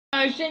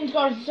guys, Saints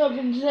Cars and stuff,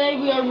 and today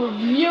we are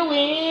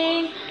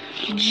reviewing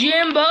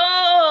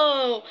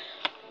Jimbo!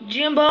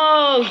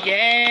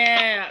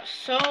 Yeah.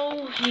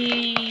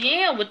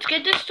 Let's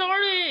get this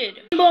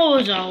started. Jimbo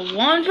is a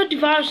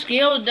 155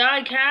 scale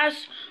die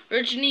cast,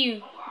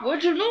 original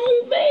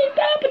made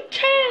by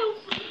Patel.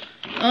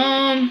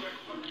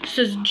 It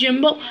says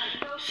Jimbo, it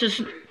says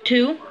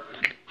two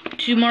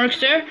marks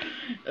there.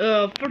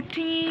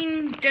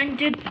 14,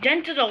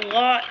 dented a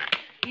lot.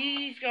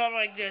 He's got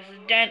like this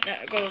dent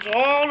that goes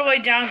all the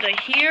way down to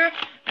here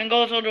and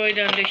goes all the way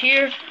down to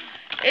here.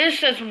 It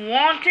says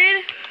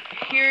wanted.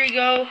 Here you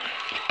go.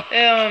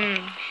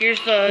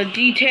 Here's the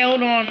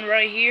detailed on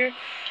right here.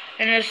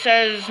 And it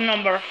says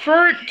number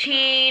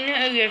 13.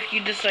 If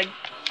you just like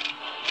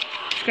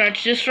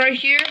scratch this right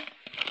here,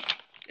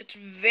 it's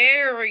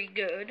very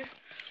good.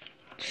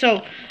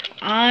 So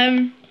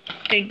I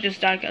think this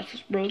diecast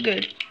is real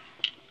good.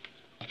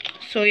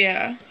 So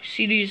yeah,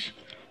 see these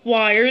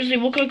wires? They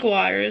look like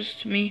wires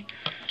to me.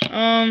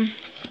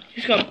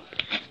 He's got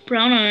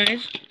brown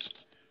eyes.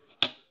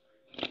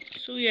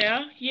 So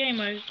yeah,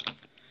 my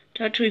it's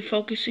actually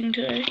focusing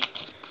today.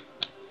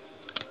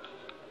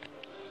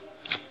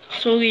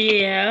 So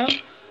yeah.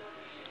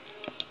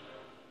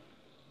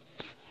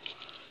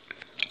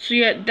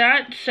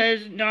 That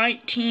says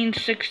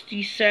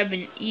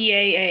 1967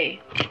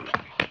 EAA.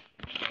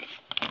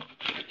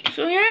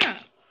 So yeah,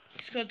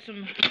 he's got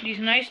these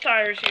nice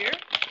tires here.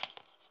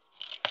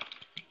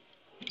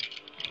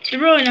 They're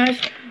really nice.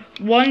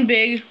 One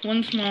big,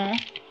 one small.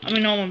 I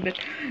mean, not one big.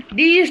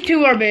 These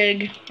two are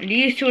big, and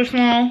these two are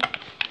small.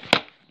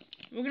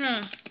 We're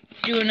gonna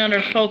do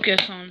another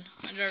focus on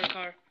another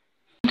car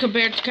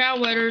compared to cow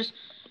wetters,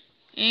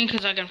 and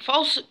because I can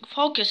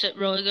focus it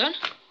really good.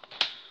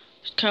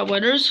 Cow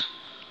wetters.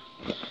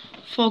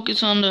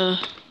 Focus on the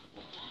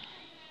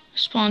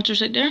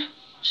sponsors right there.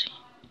 See,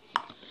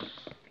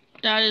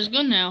 that is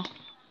good now.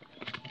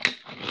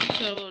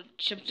 Got a little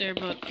chip there,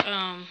 but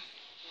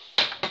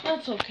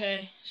that's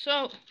okay.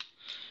 So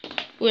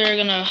we're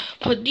gonna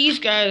put these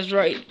guys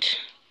right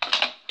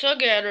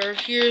together.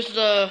 Here's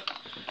the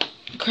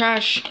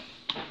crashing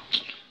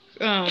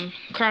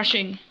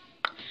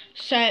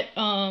set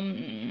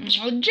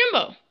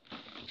Jimbo.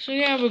 So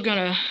yeah, we're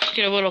gonna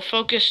get a little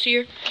focused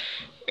here.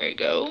 There you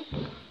go.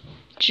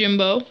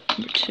 Jimbo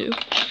number 2.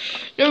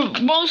 They're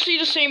mostly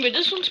the same, but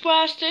this one's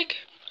plastic.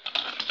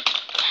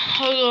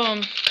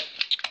 I'll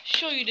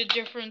show you the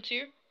difference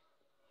here.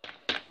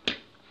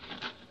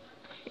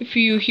 If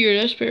you hear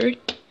this, Barry.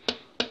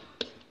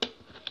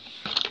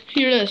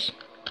 Hear this.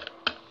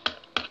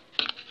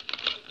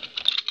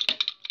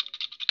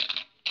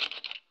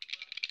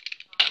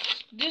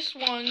 This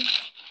one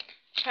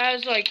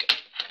has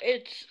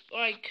it's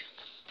like,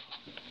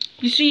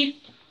 you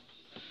see,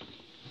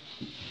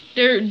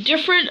 they're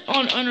different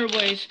on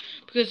underways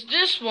because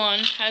this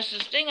one has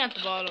this thing at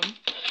the bottom,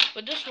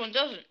 but this one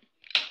doesn't.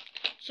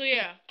 So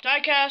yeah,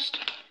 diecast,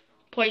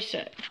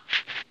 playset.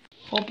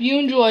 Hope you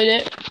enjoyed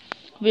it.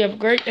 Hope you have a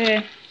great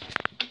day.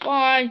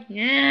 Bye.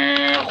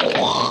 Yeah.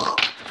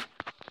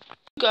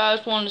 You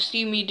guys want to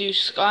see me do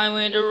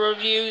Skylander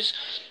reviews?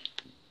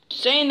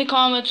 Say in the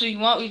comments if you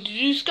want me to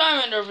do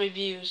Skylander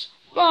reviews.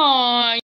 Bye.